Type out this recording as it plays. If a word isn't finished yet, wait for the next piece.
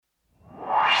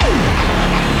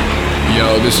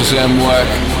Yo, this is M-Wack,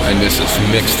 and this is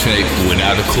Mixtape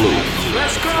Without a Clue.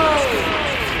 Let's go!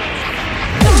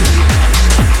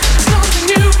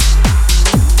 Something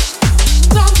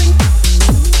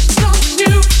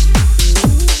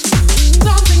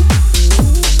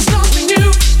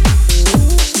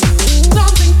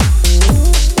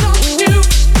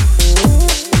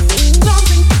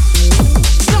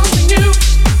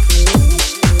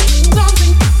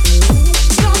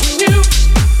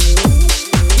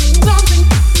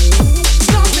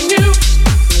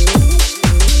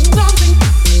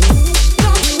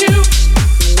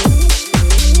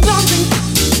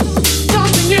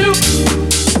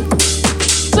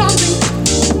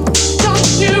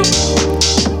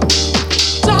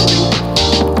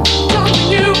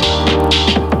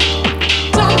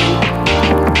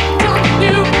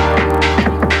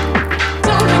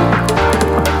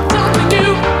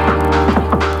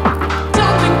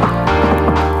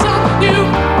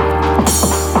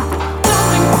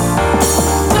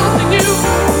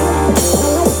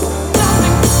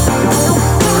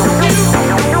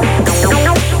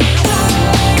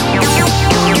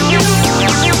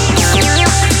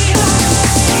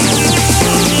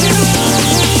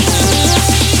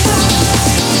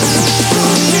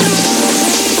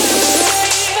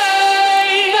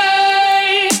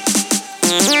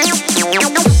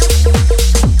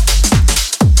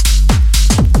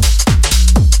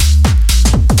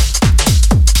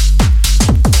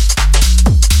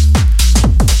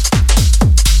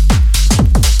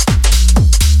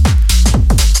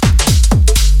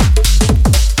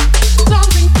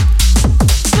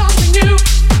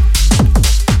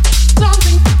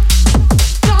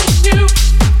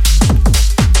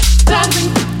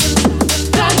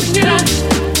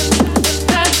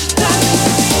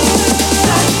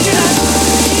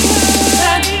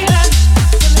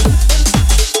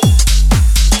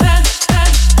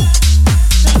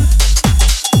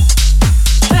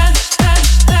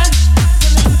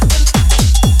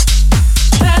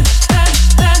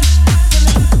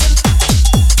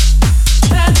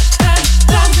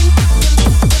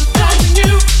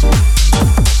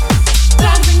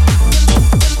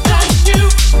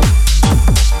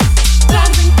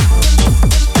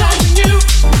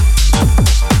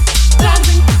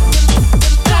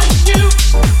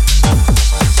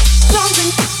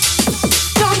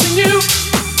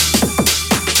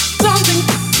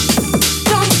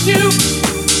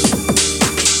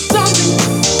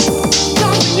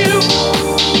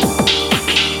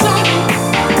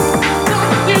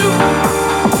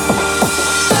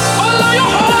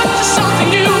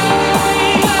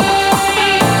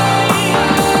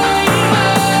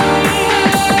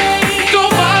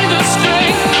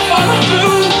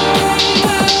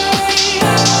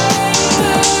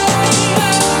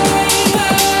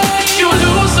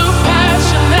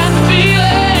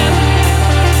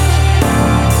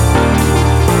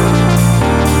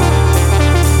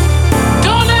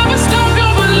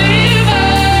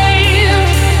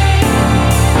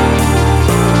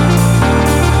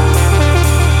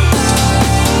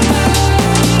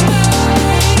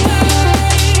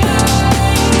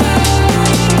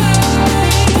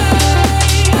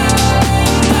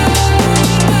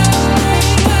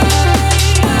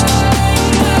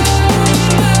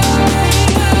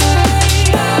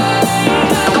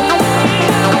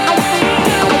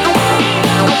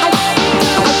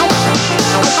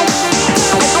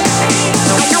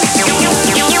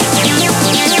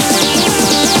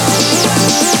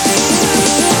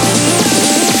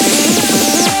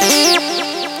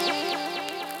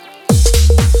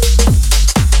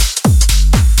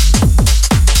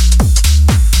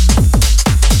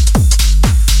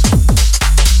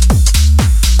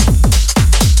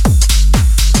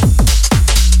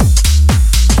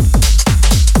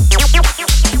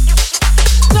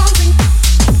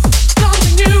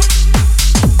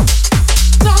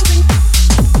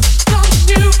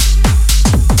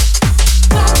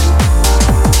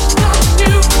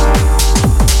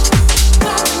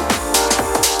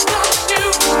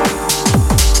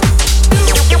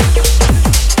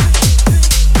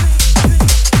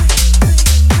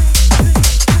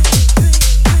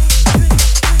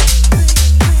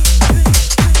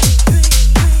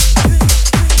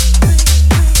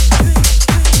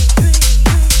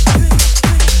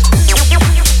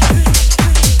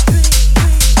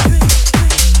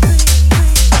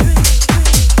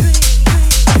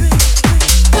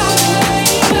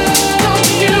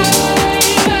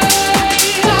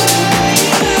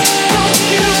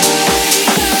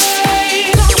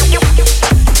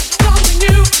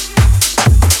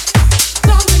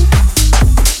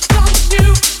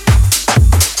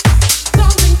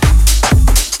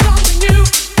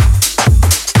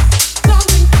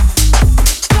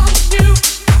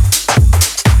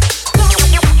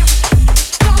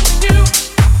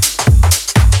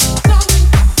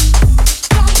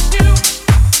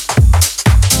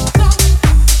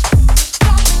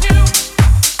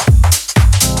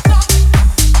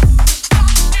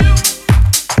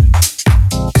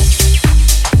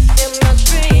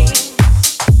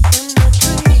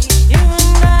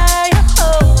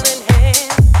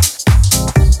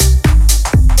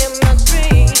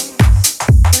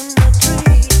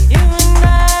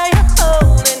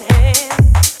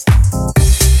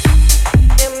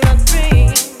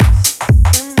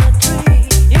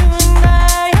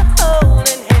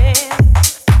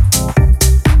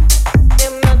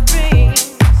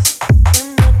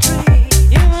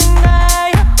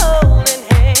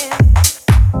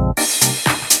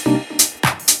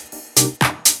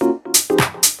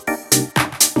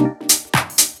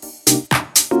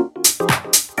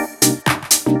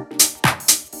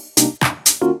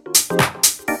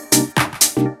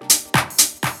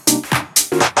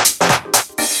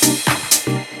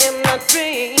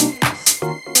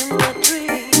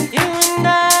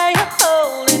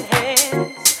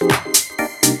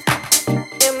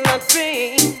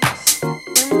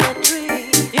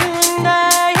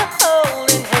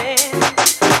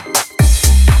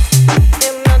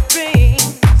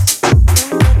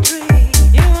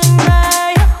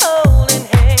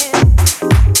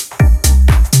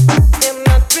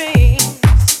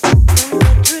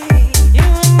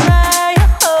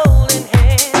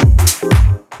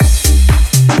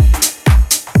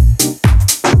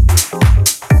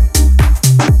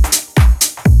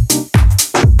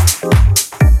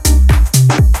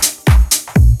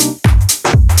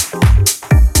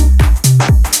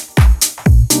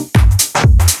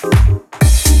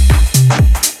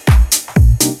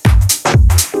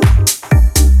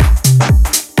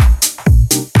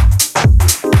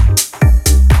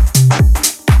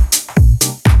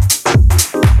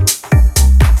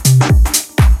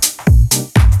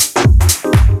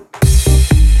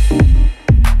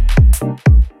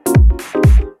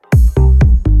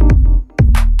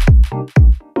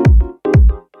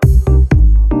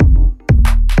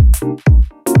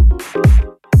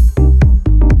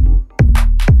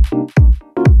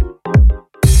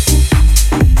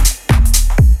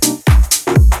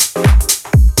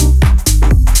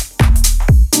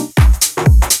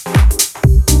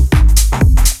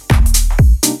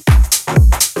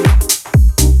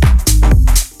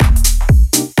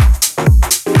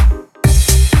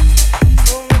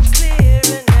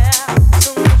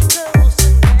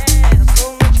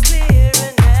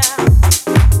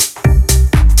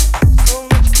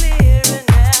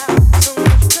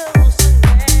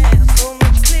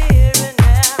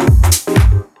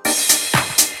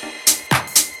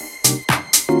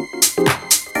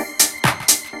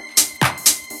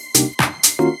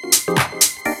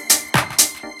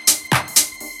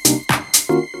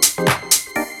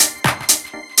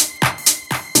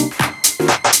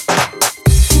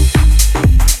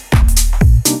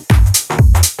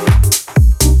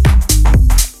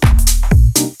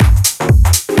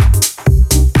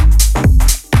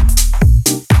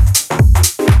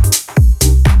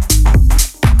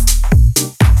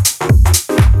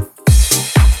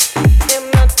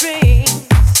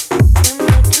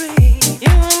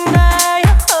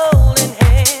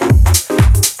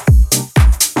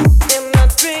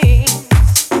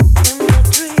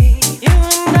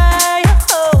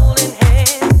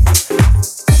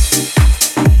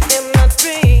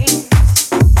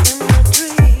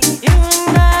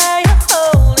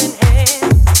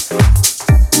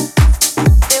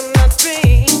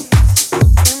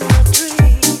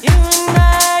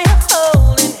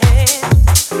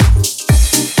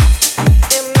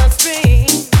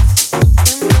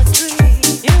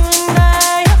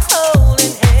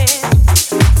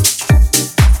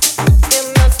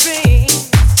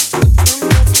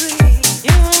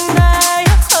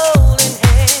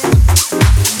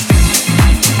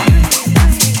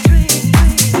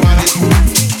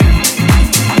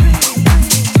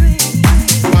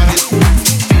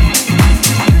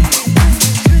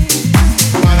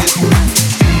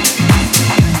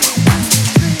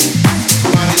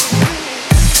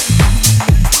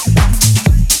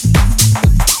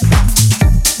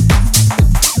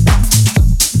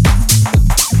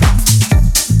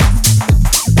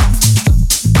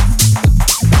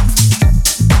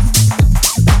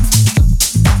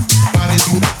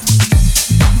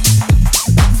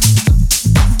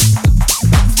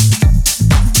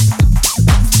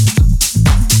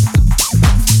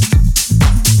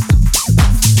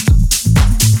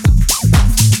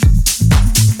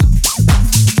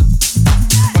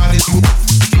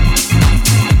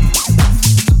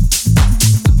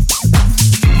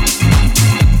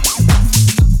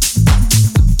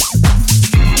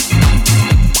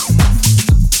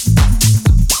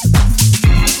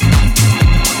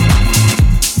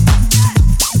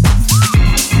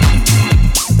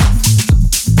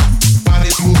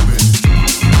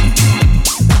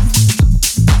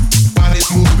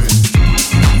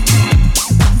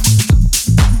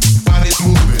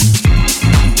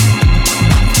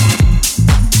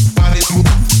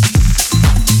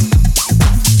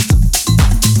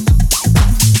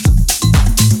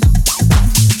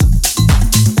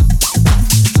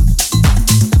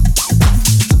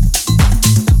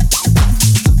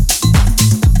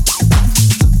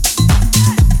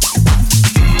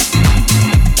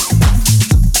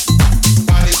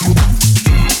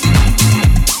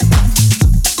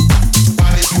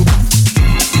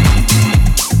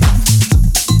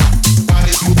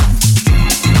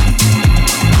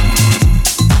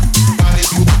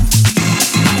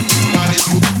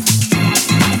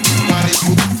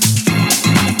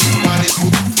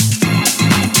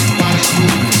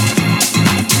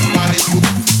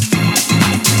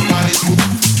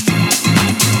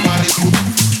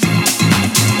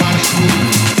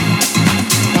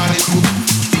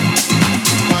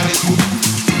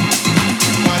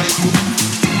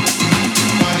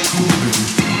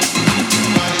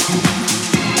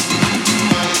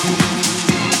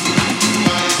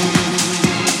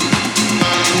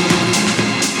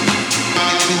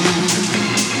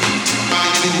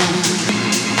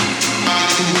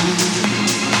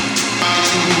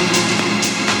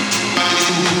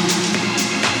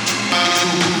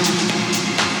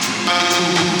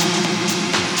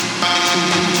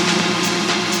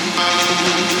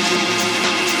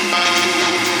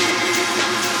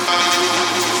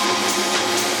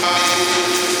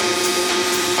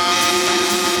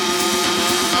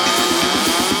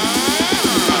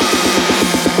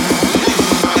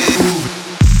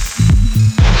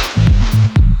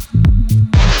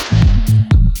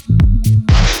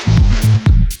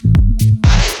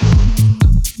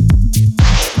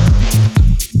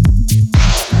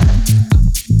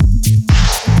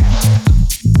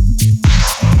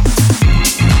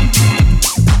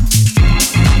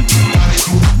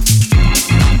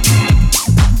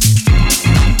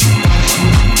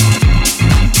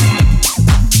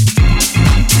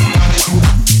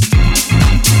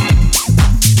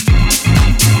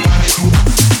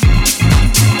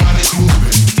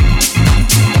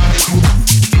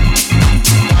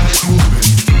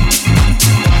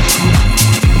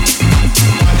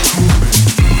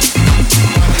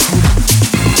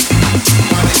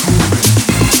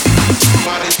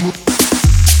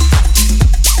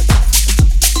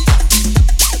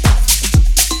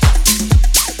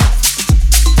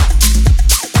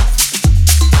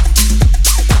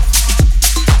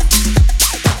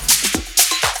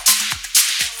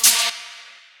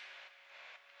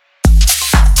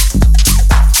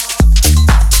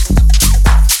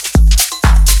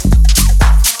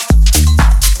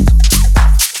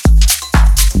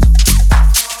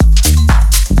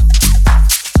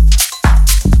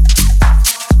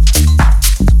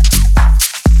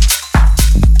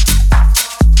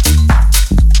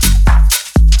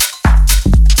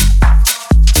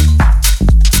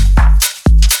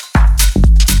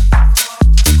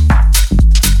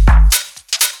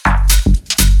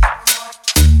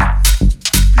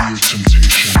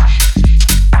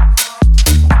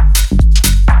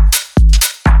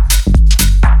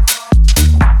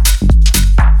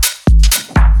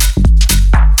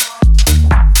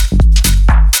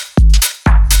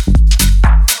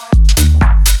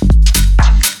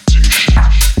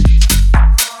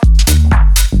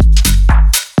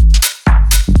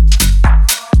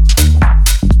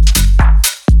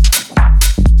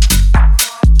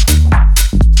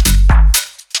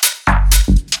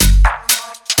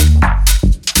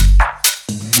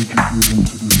give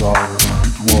into desire?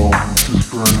 It will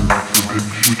insist burning like forbidden.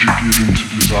 Would you give into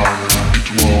desire? It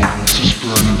will insist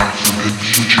burning like forbidden.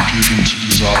 Would you give into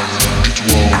desire? It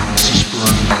will insist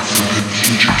burning like forbidden.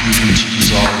 Would you give into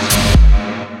desire?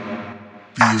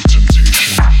 Be your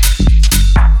temptation.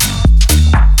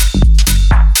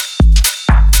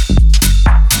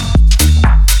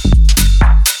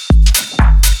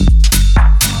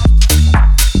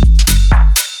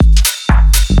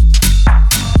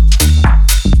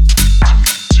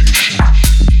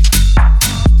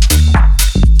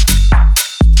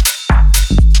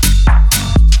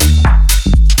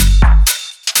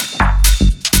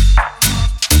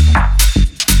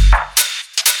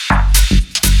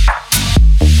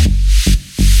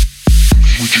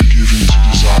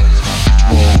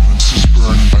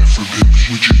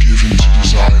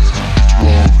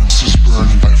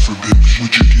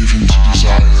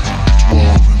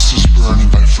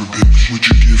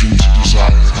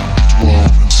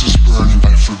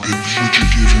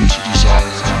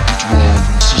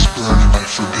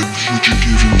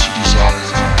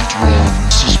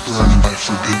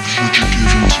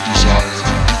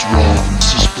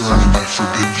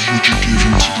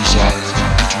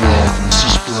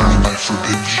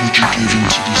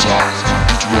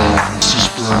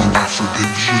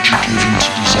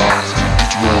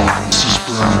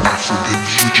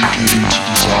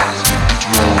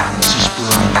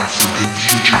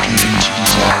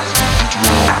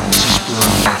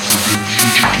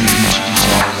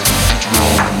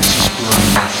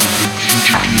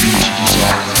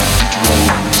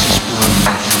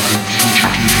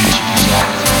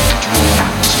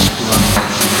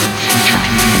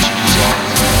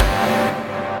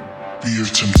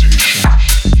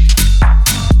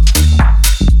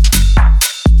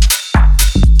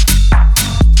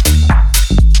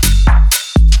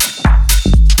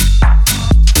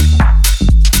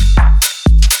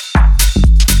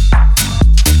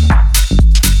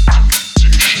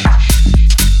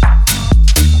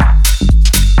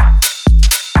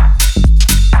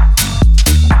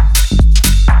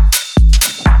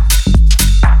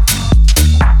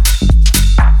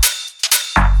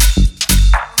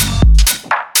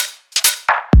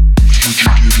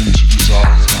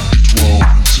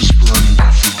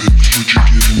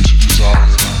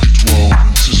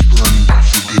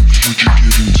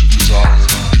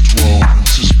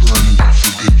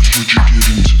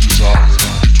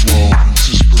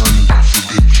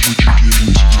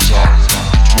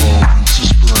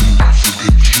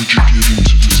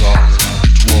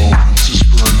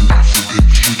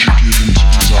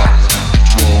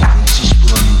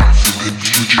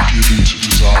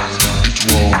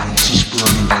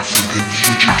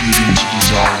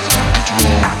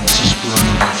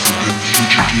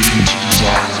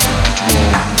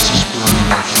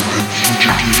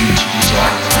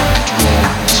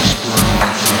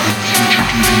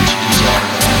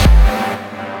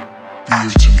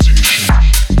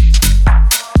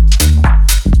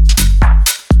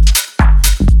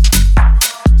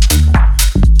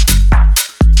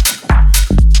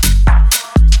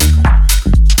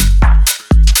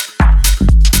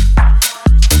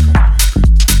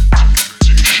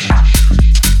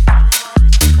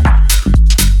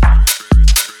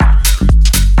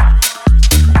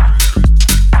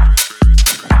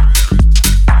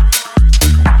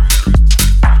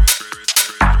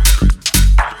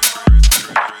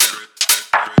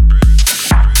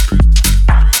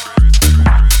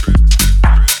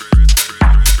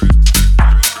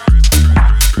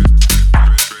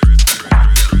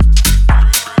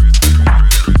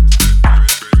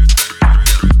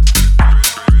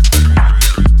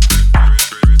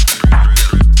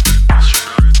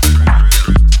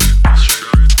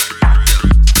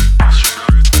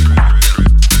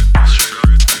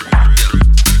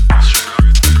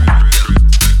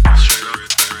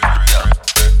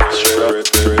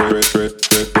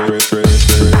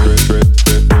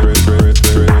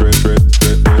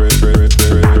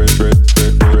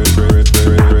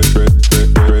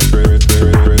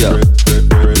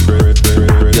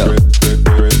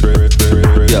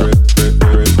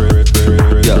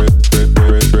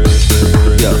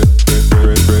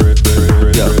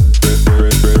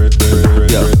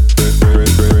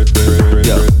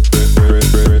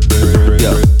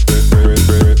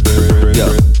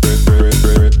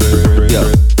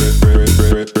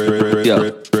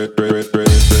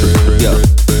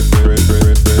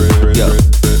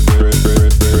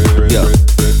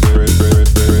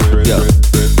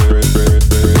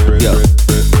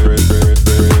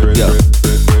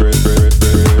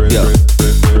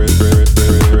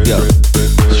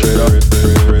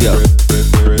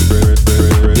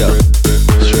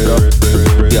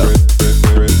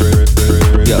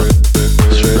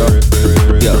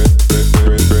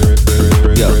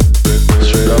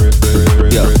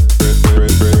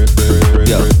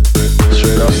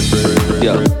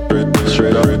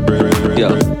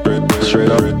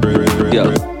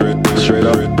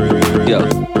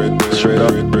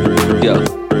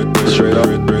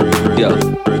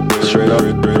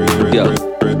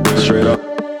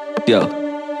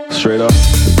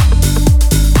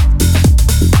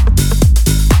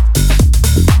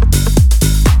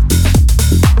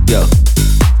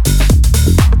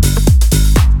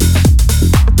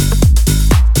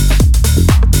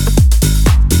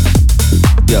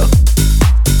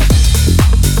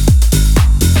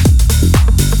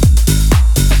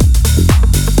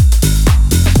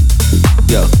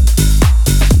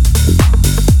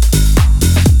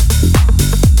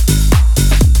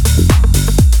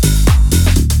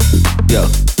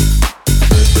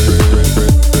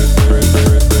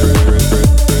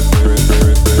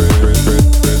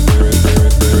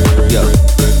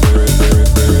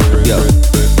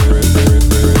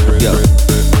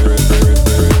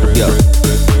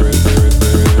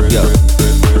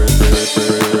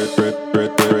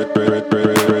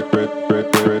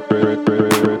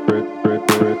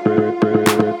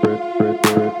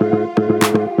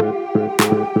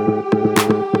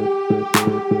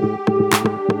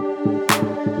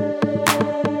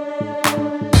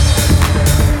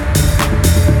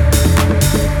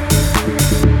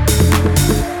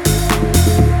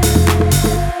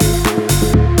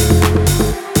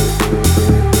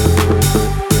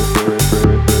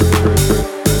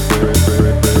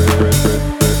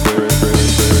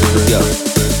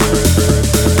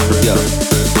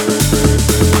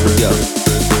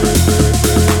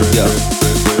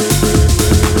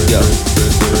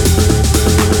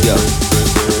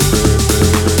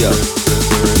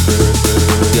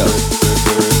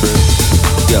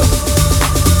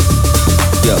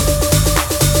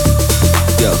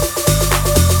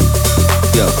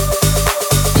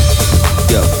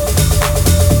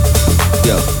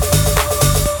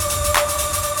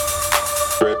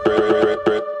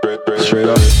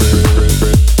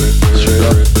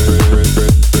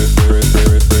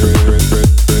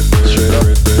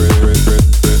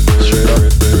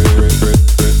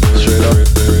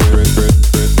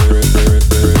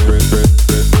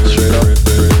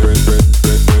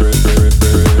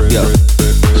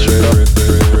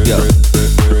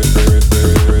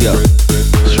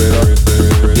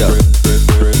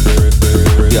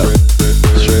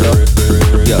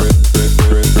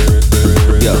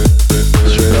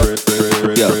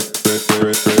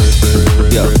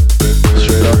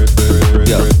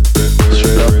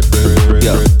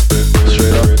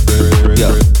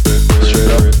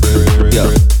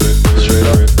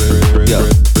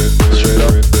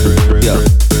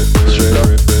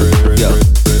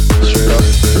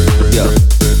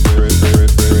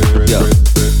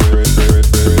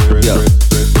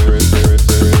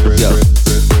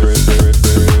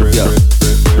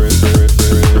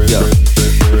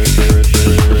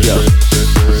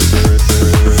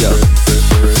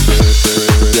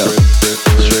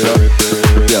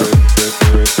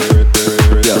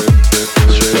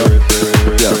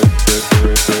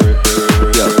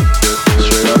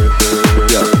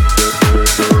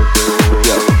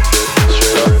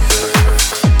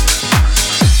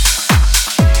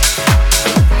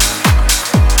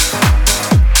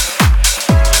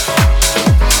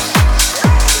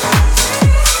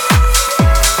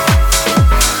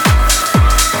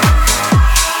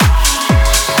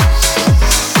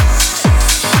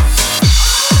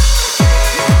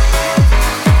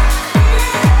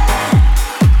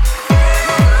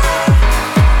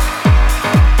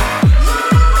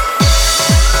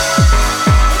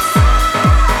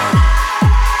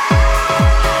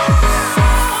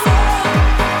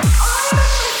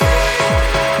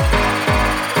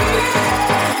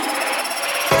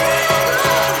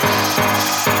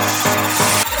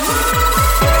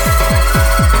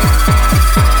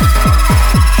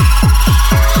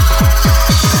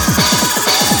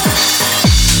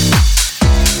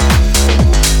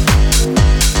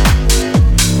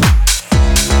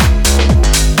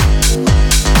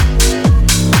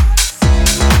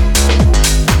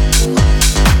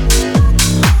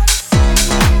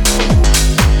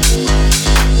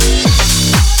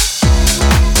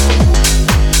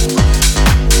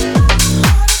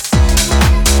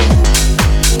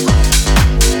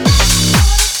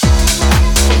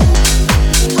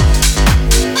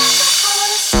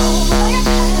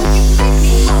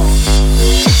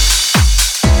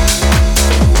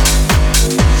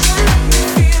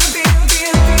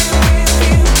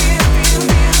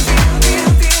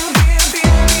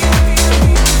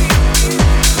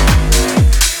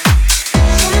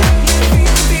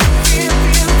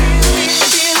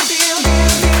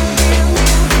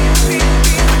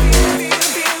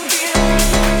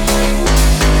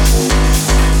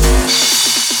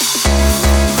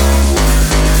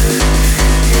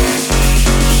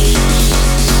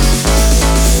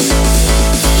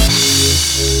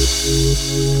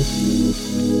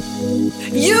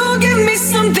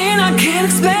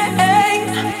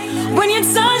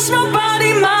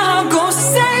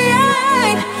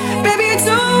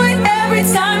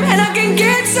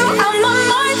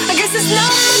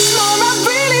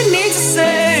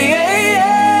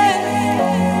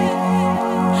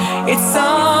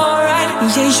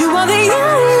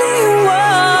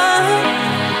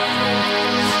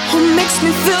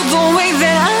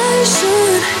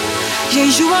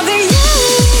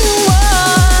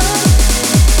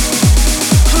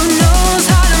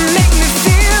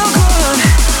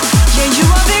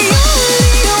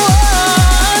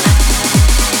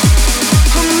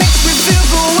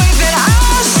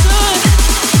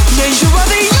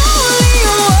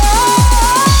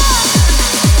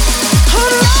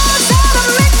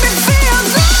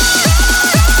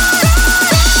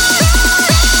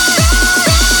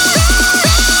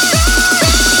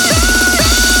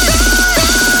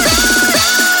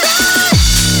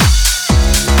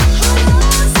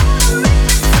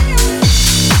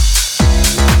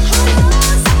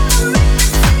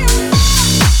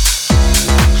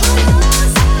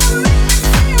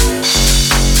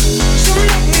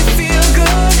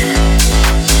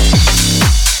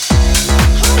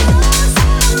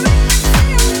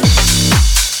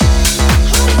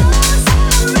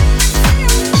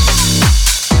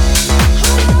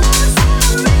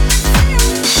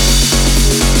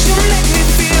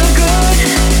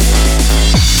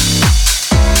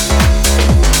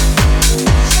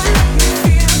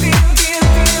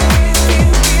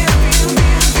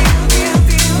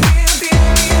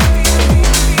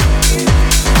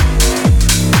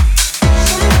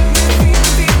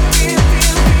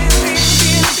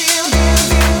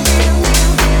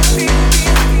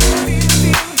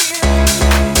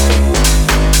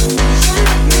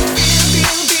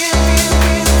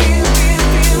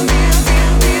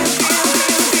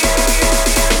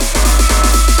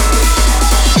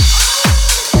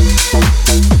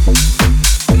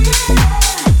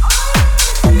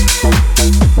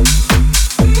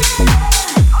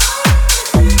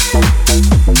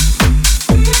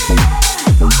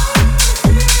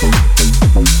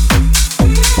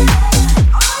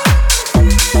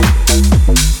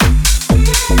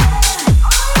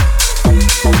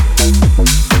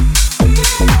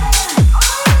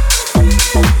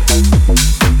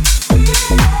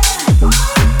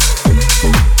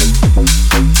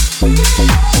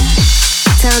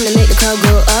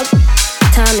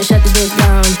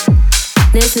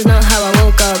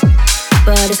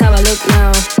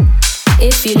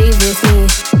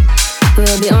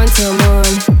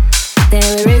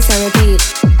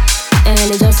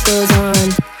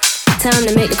 Time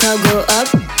to make the club go up.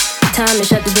 Time to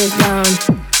shut the bitch down.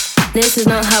 This is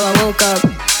not how I woke up,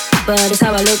 but it's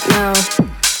how I look now.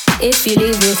 If you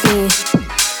leave with me,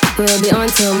 we'll be on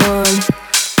till morn.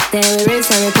 Then we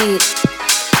rinse and repeat,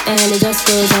 and it just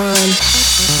goes on.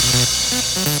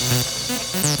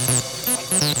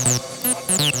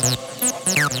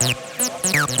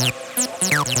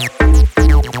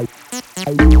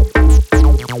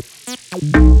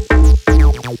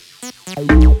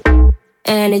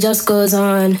 And it just goes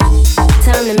on.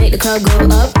 Time to make the club go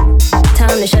up.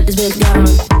 Time to shut this bitch down.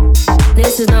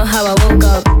 This is not how I woke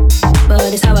up, but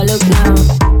it's how I look now.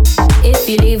 If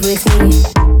you leave with me,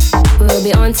 we'll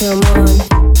be on till morn.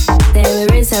 Then we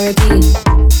rinse and repeat,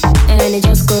 and it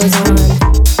just goes on.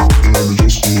 And it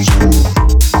just goes on.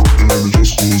 And it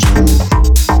just goes on.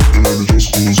 And it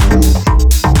just goes on.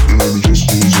 And it just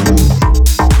goes on.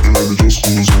 And it just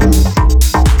goes on.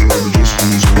 And it just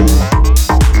goes on.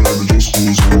 And it just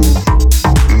goes on.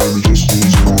 And it just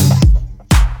goes on.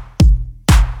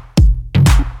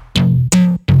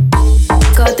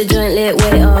 Got the joint lit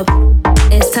way up.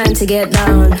 It's time to get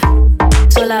down.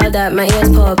 So loud that my ears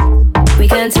pop. We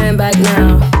can't turn back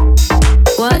now.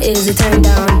 What is the turn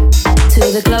down? To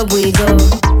the club we go.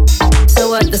 So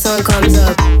what, the song comes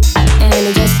up, and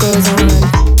it just goes on.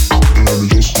 And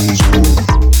it just goes on.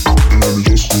 And it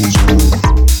just goes on.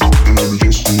 And it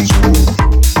just goes on.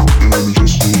 And it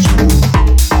just goes on.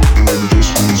 And it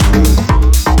just goes on.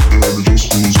 And it just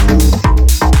goes on.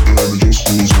 And it just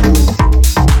goes on.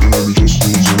 And it just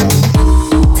goes on.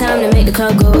 Time to make the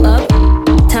club go up.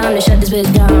 Time to shut this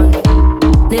bitch down.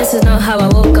 This is not how I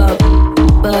woke up,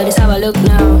 but it's how I look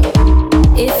now.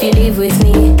 If you leave with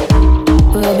me,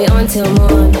 we'll be on till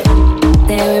morn.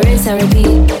 Then we rinse and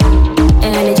repeat,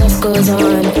 and it just goes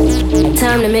on.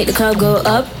 Time to make the club go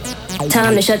up.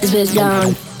 Time to shut this bitch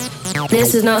down.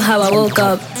 This is not how I woke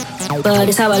up, but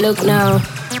it's how I look now.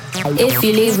 If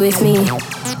you leave with me,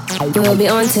 we'll be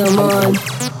on till morn.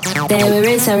 Then we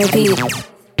rinse and repeat,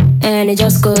 and it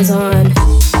just goes on.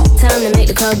 Time to make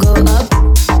the club go up.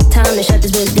 Time to shut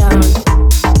this bitch down.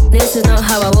 This is not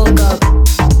how I woke up,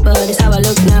 but it's how I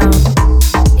look now.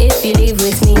 If you leave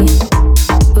with me,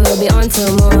 we'll be on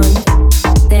till morn.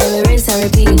 Then we rinse and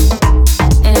repeat,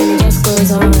 and it just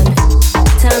goes on.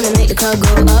 Time to make the club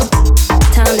go up.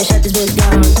 Time to shut this bitch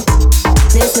down.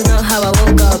 This is not how I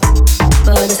woke up,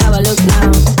 but it's how I look now.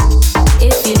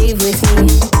 If you leave with me,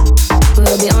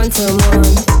 we'll be on till morn.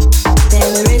 Then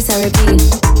we rinse and repeat,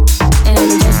 and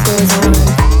it just goes on.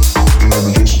 And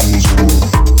it just goes on.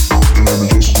 And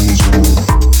it just goes on. And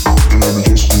it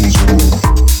just goes on. And it just goes on.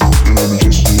 And it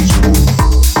just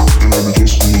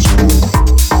goes on. And it just goes on. And it just goes on. And it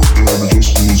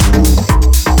just goes on. And it just goes on.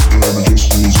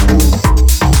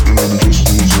 And it just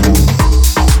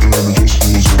goes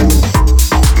on.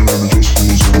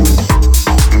 And it just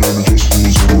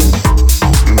goes on.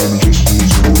 And it just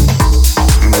goes on.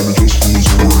 And it just goes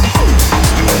on.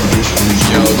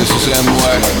 Yo, this is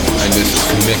MY, and this is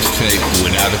Mixtape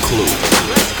Without a Clue.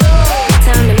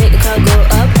 Time to make the club go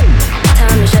up.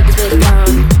 Time to shut this bitch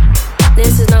down.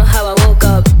 This is not how I woke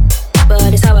up,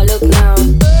 but it's how I look now.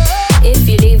 If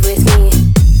you leave with me,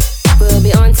 we'll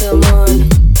be on till morn.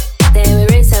 Then we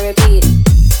rinse and repeat,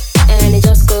 and it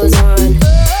just goes on.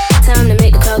 Time to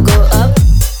make the club go up.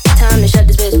 Time to shut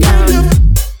this bitch down.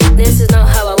 This is not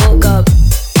how I woke up,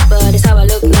 but it's how I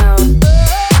look now.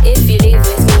 If you leave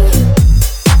with me,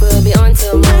 we'll be on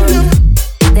till morn.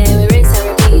 Then we rinse and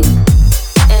repeat,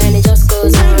 and it just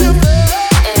goes on.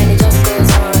 And it just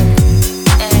goes on.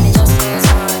 And it just goes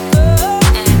on. And it just goes on.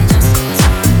 And it just goes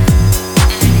on.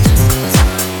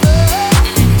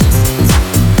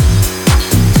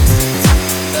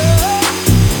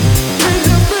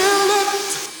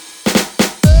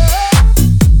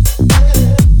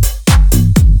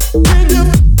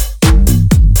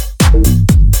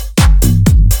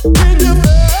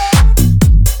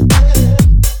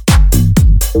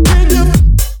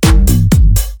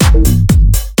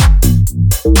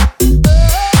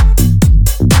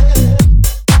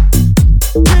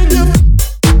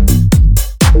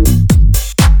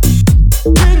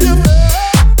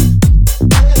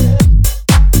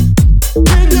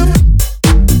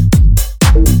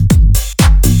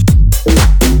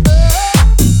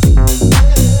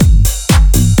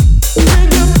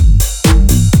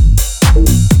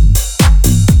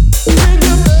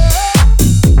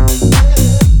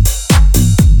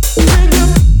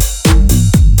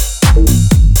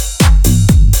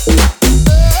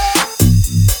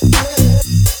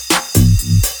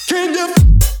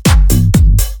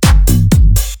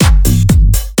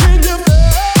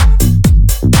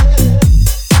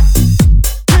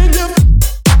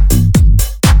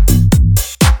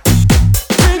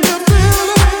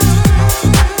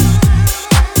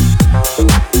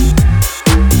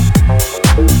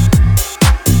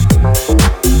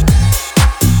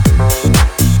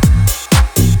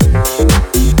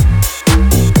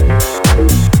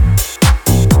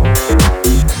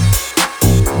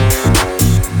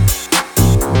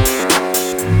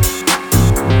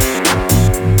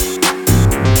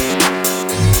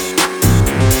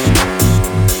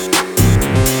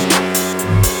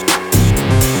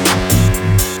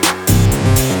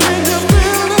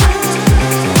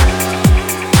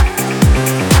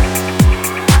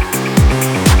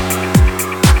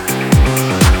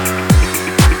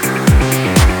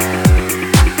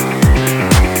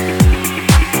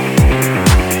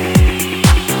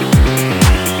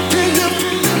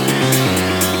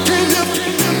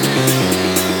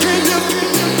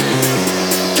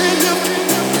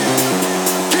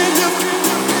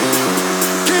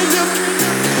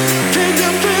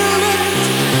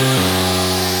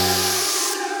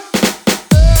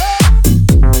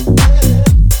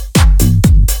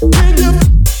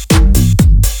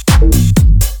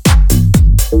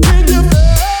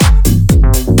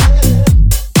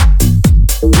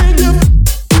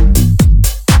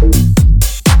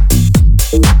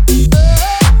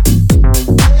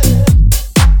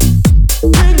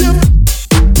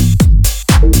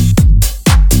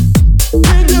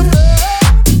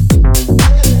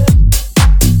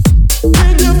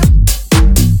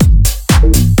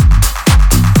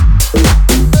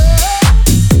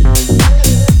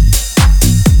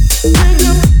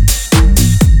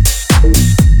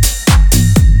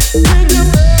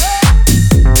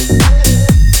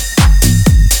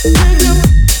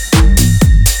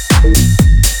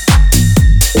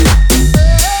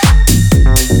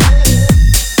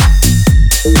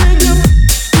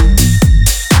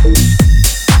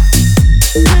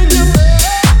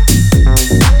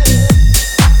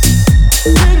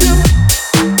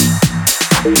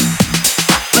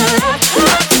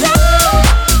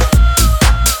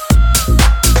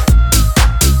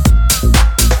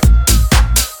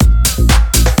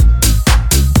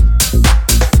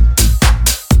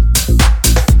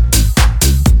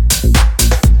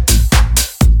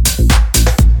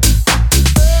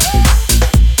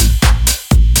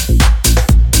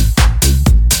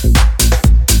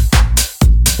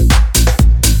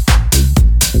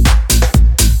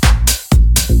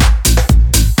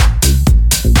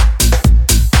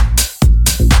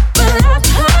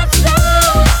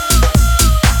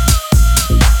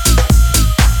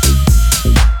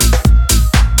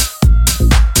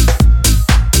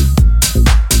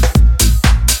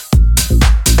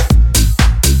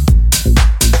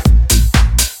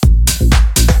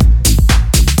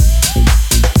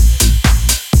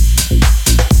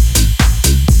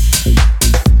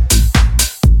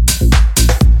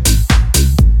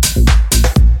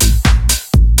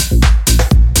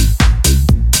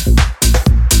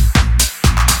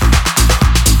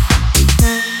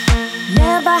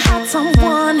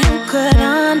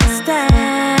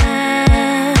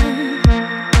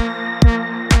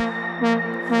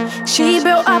 She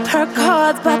built up her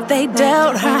cards, but they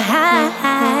dealt her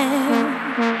hand.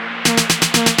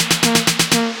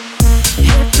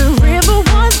 If the river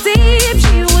was deep,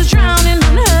 she was drowning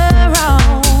on her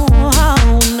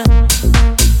own.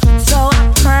 So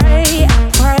I pray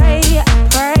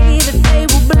that they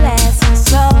will bless her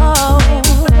soul.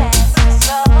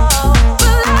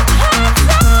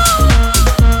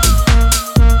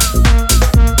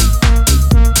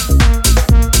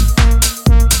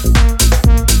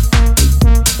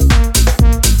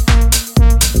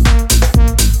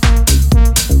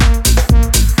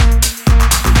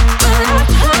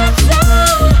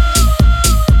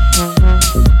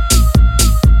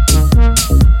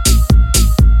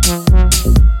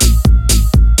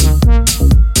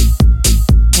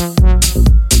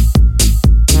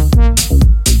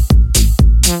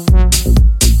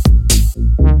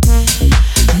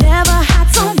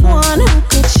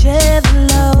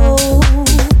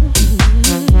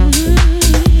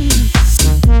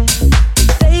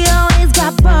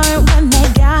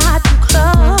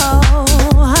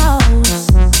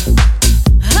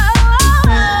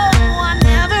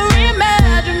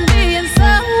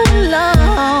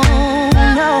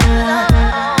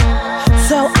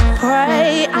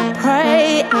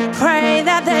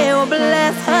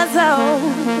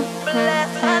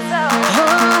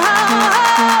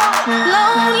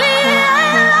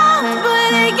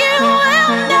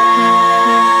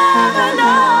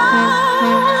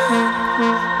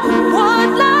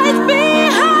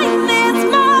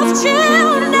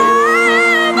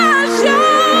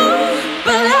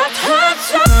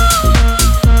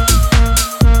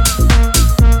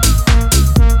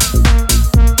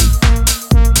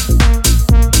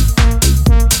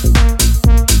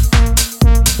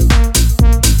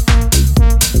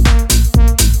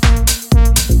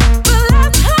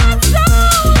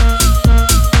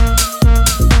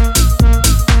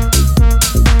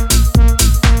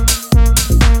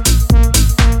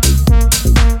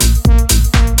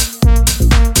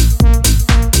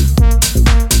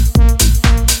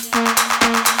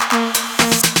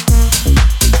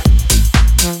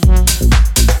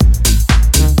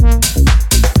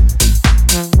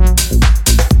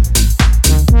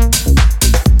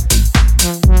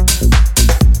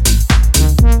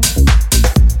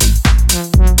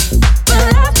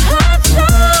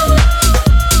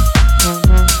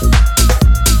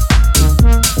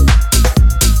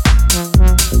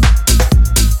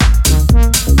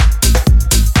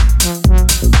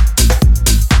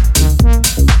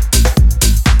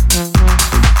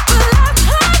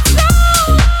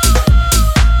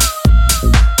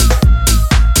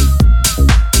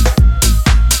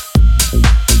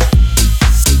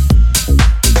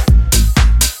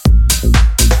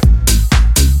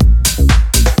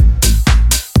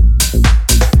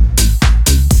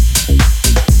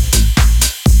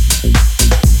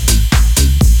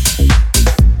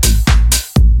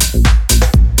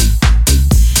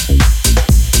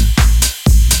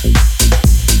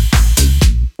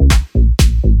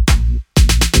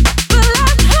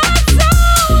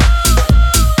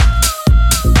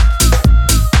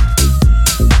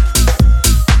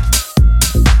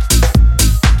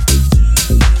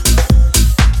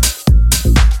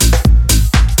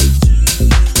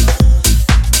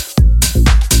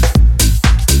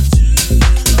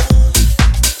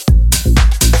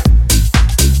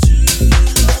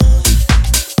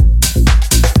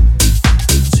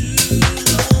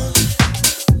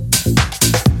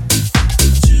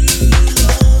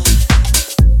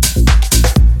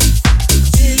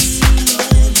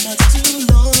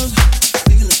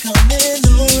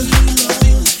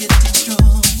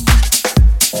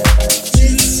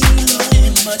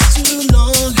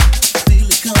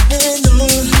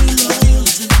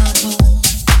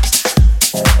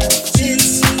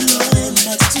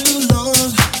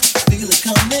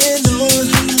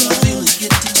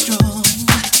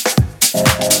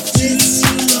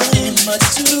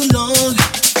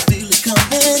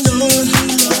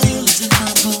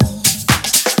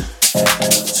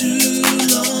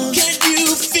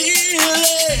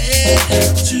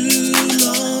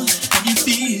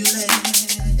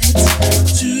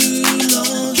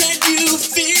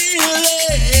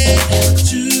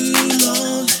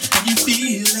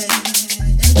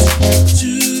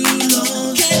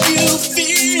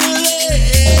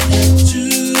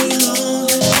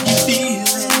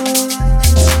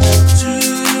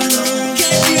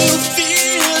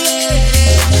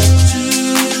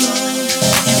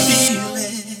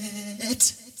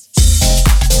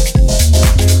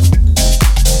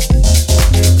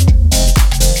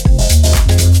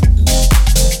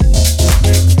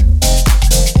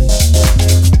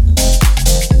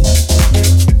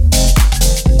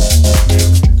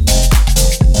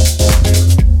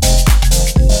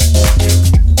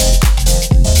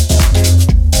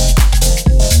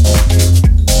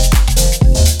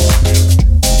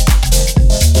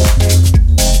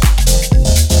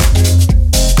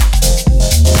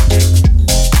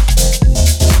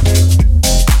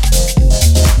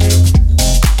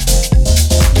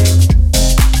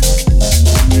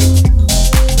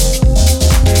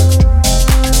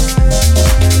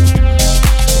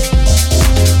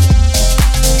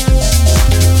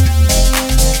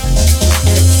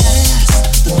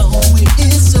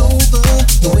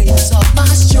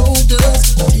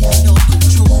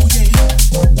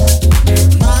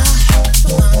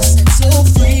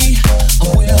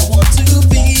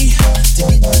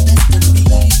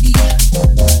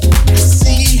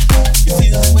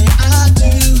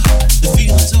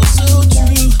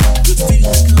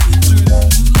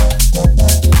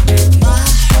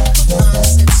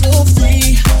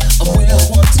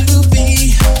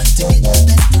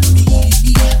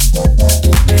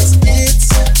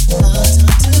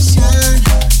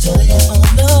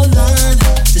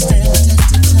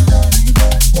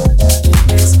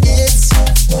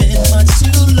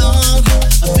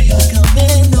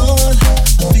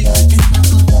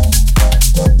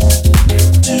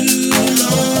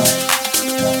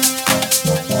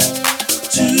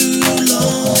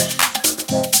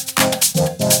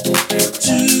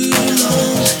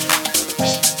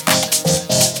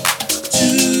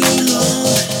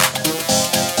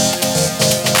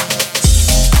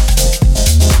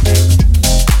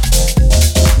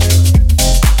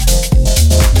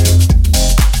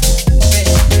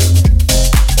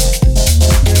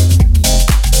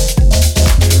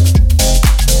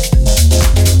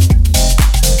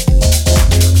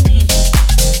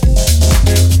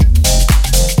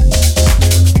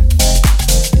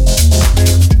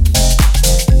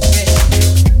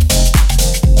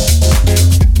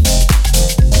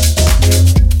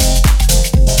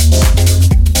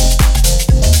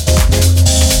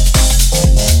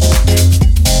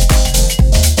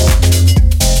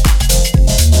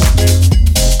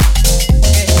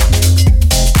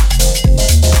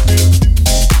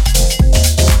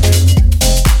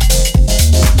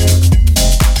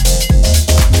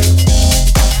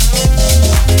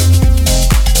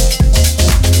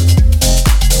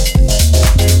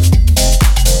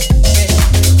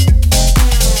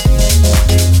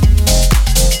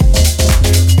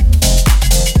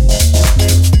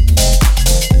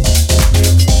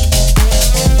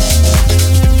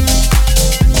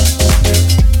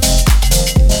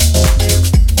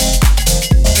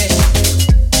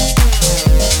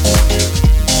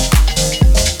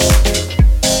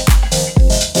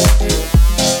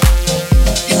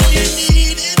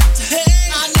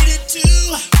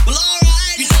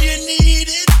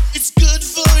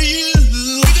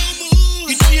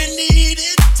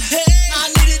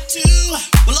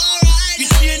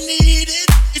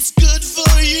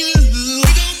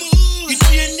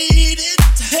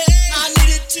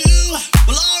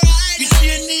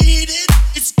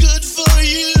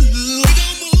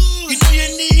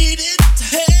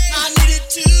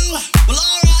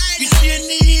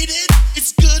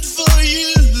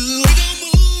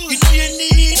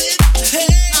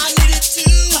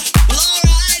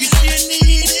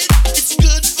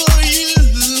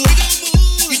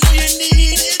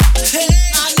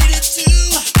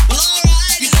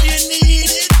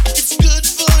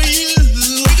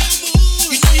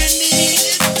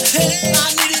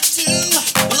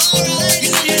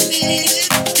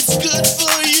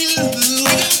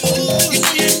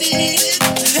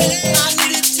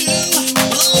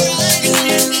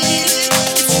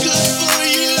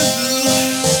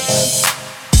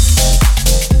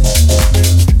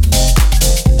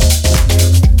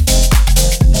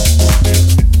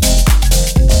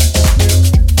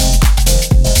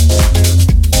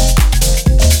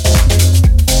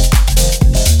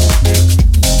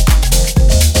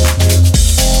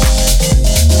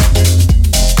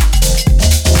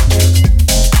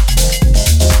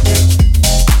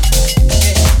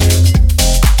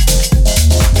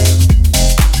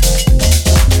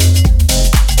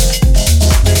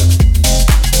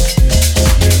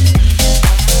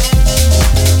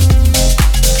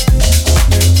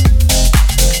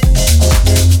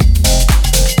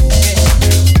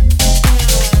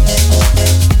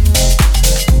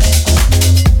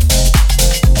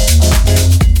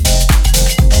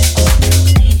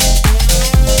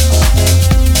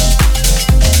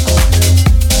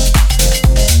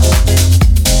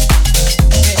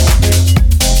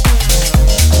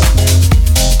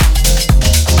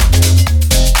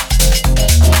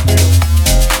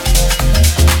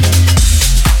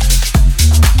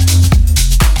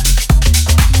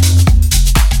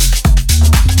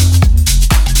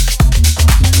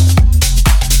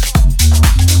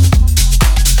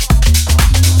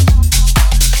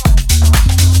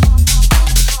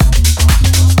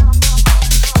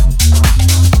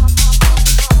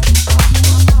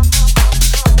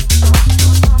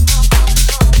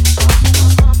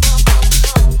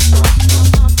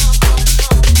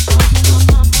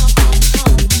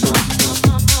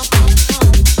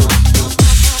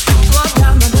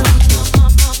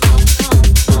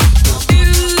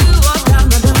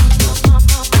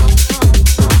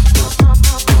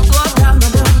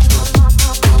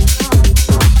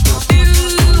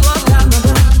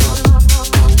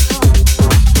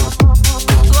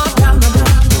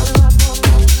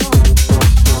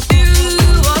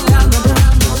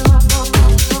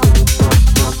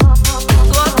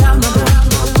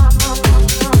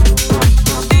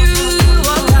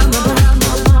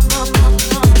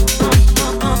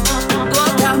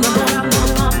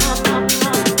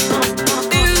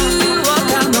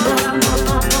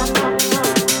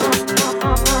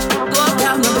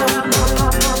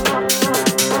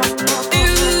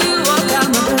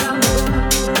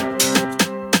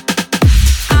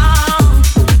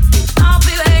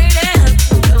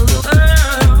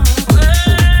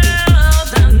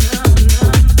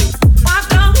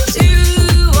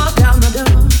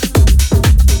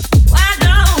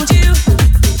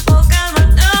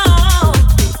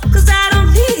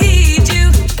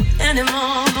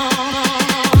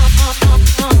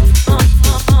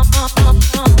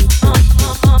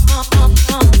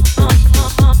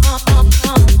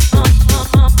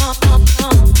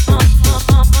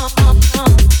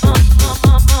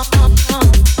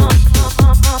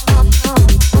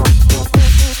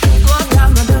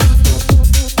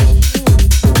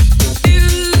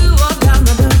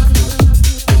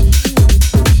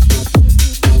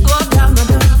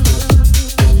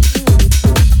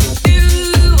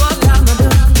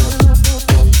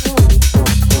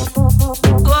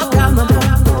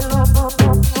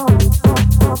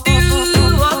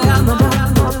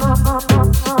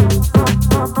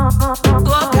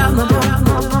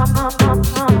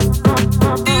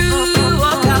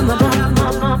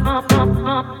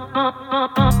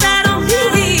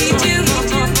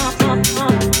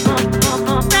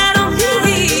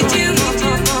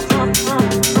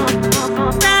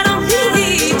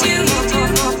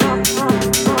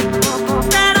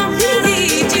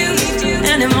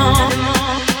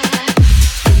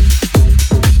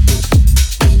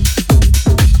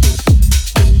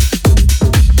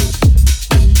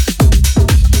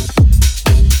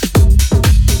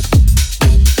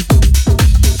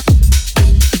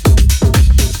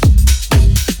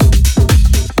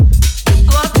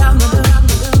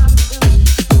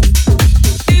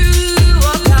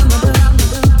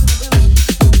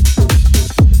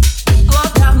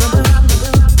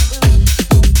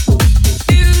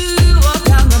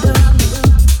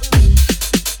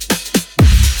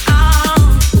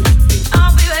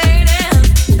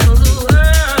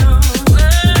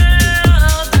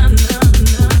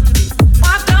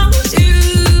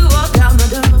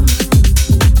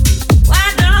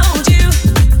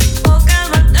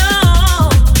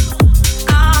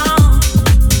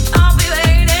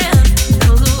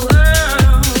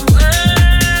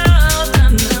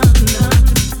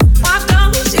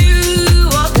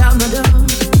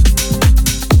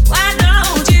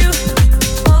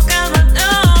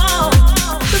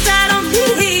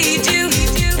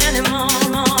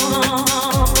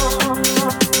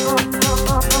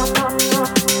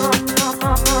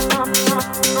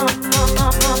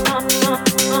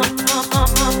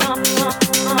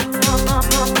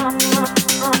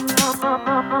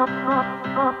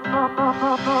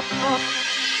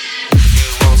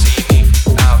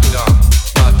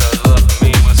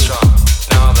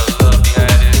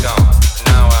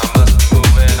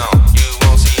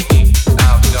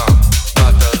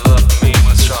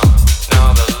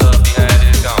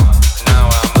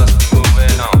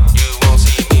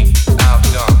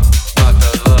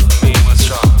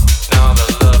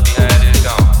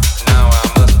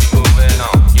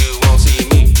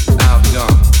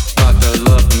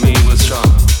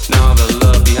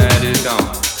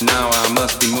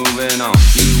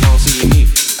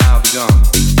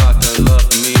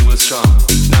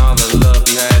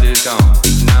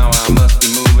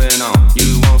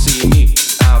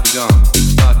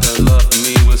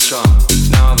 strong.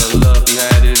 Now the love you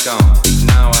had is gone.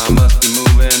 Now I must be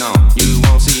moving on. You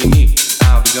won't see me,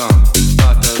 I'll be gone.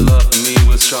 Thought the love for me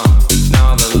was strong.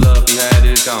 Now the love you had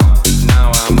is gone. Now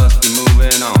I must be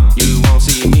moving on. You won't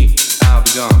see me, I'll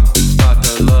be gone. Thought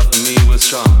the love for me was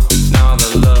strong. Now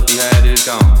the love you had is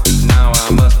gone. Now I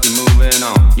must be moving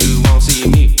on. You won't see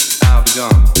me, I'll be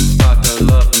gone. Thought the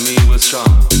love for me was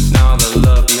strong. Now the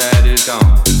love you had is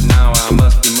gone. Now I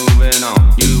must be moving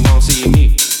on. You won't see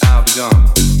me, I'll be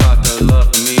gone. Thought the love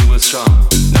for me was strong.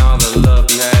 Now the love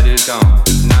you had is gone.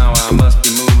 Now I must be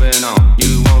moving on.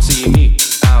 You won't see me,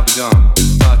 I'll be gone.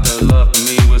 Thought the love for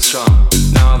me was strong.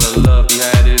 Now the love you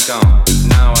had is gone.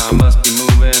 Now I must be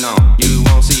moving on. You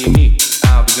won't see me,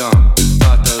 I'll be gone.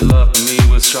 Thought the love for me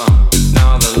was strong.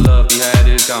 Now the love you had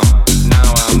is gone.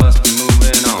 Now I must be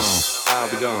moving on. I'll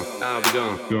be gone, I'll be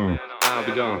gone, gone. I'll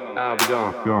be gone, I'll be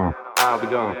gone, gone. I'll be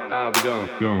gone, I'll be gone,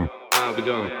 gone. I'll be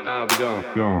gone, I'll be gone,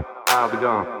 gone. I'll be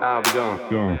gone, I'll be gone,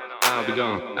 gone.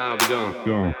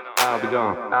 I'll be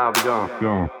gone, I'll be gone,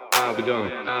 gone. I'll be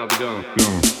gone, I'll be gone, gone.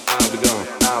 I'll be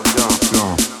gone, I'll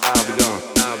be gone, gone.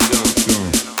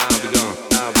 I'll be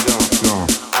gone, I'll be gone,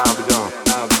 gone. I'll be gone, I'll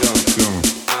be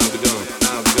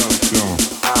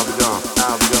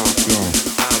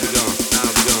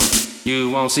gone, gone.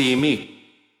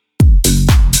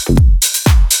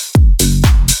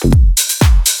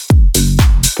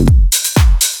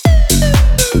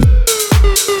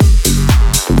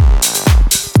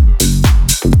 I'll be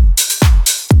gone,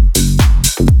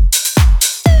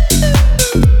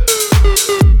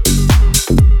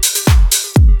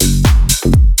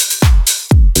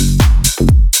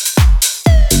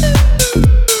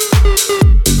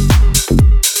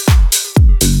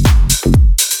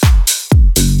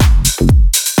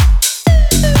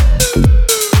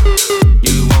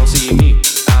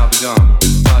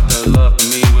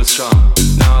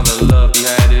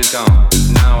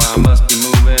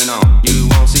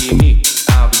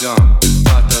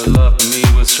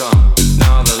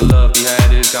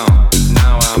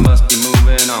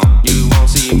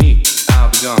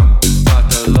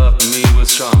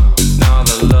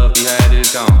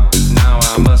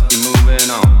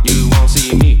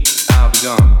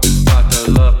 gone, gone. I'll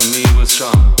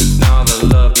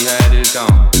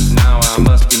be gone,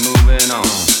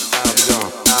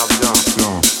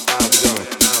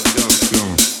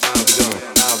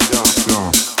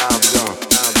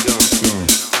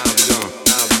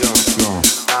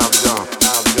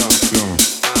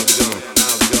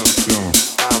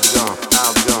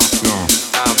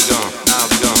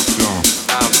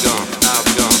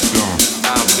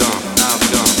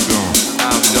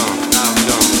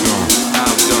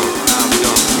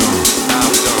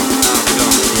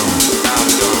 be gone, gone.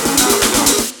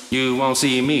 I'll be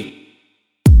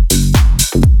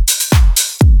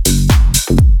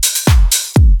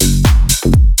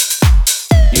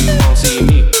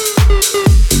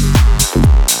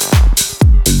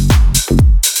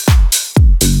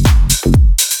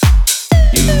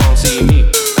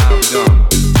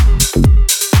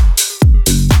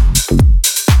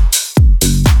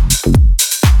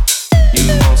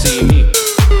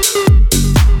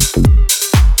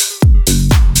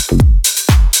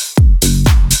gone, I'll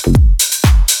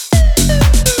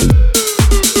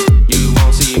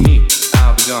be gone, gone.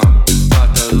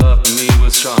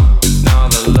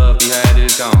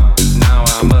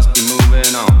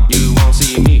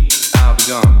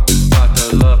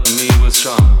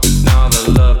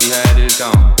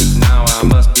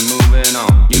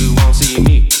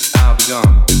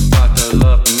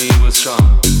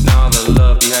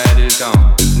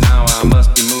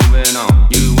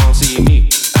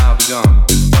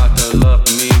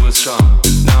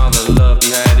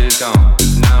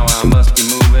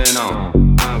 be gone, I'll be gone,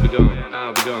 gone. I'll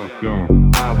be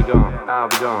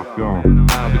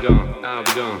gone, I'll be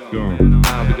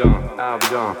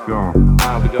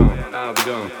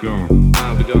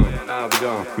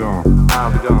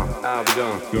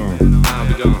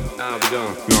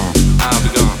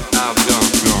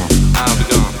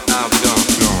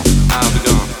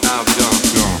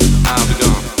gone. You won't see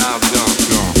me.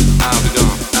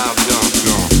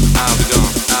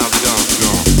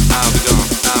 See me.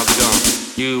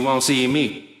 You won't see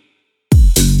me.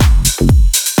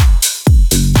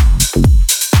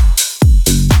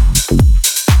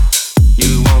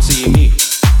 You won't see me.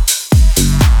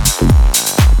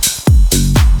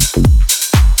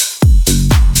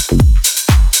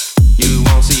 You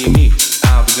won't see me.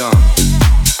 I'll be gone.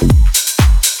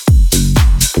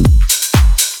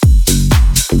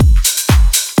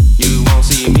 You won't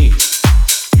see me.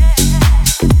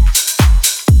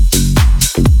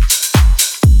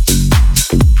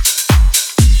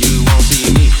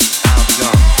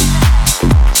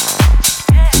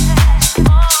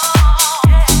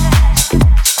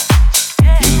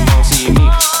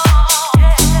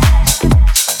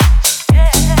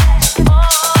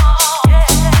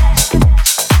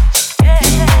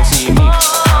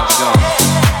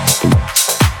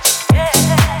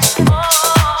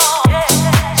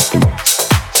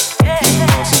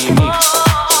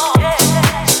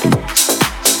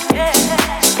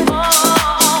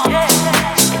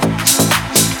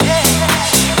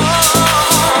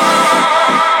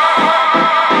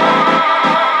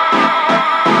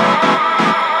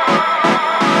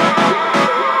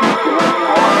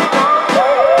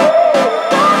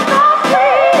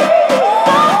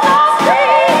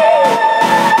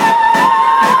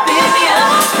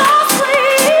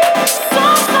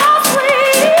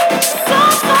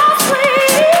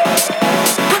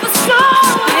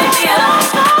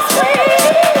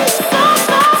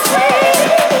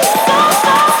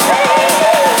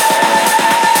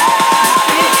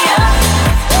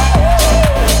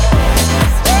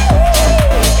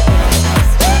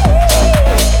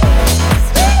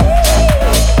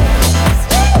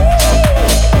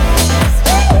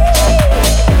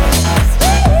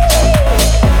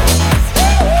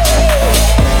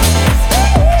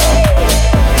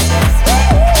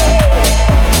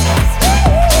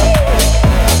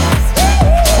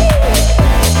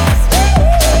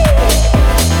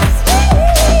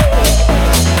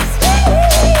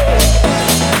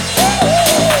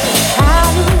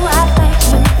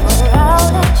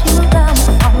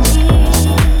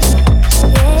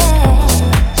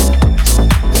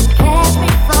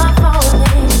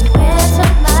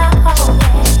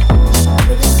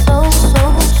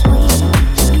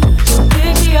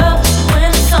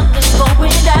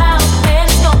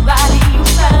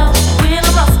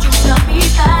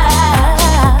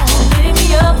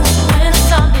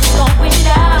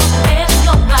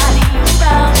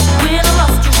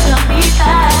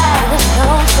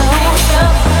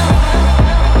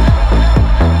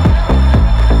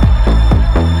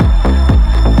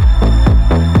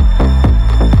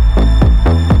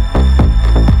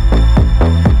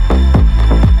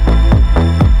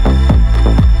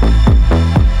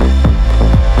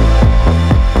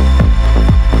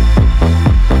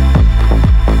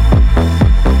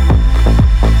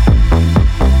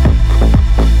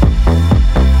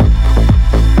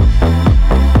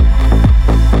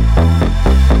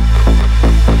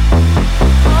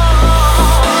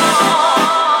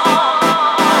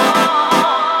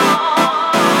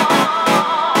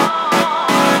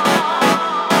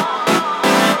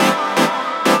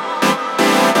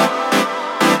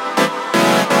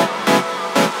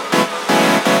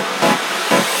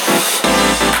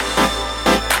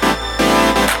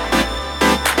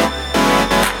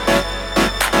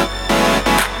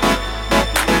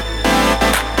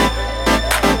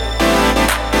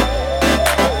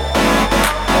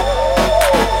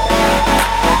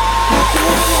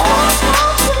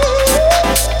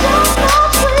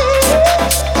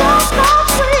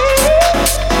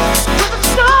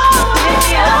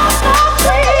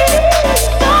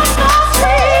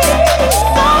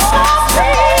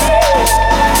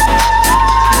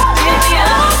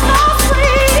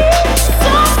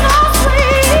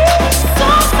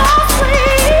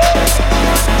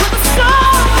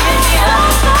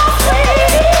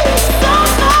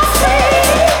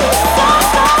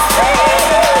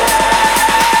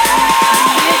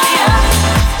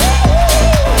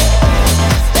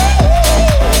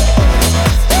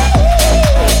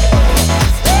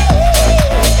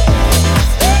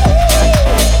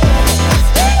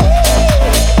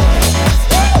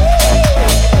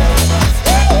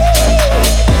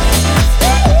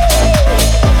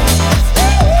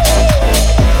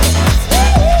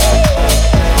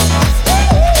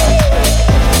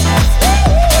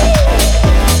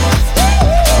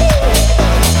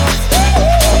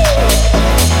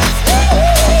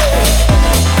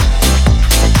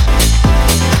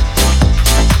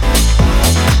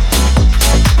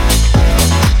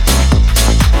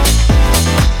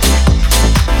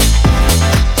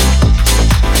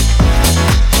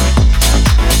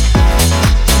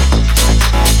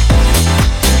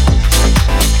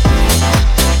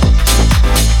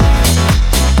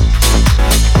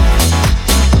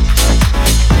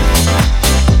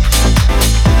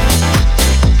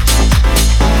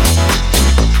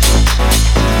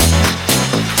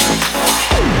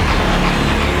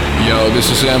 Yo,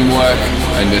 this is M-Wack,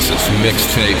 and this is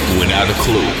Mixtape Without a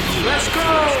Clue. Let's go!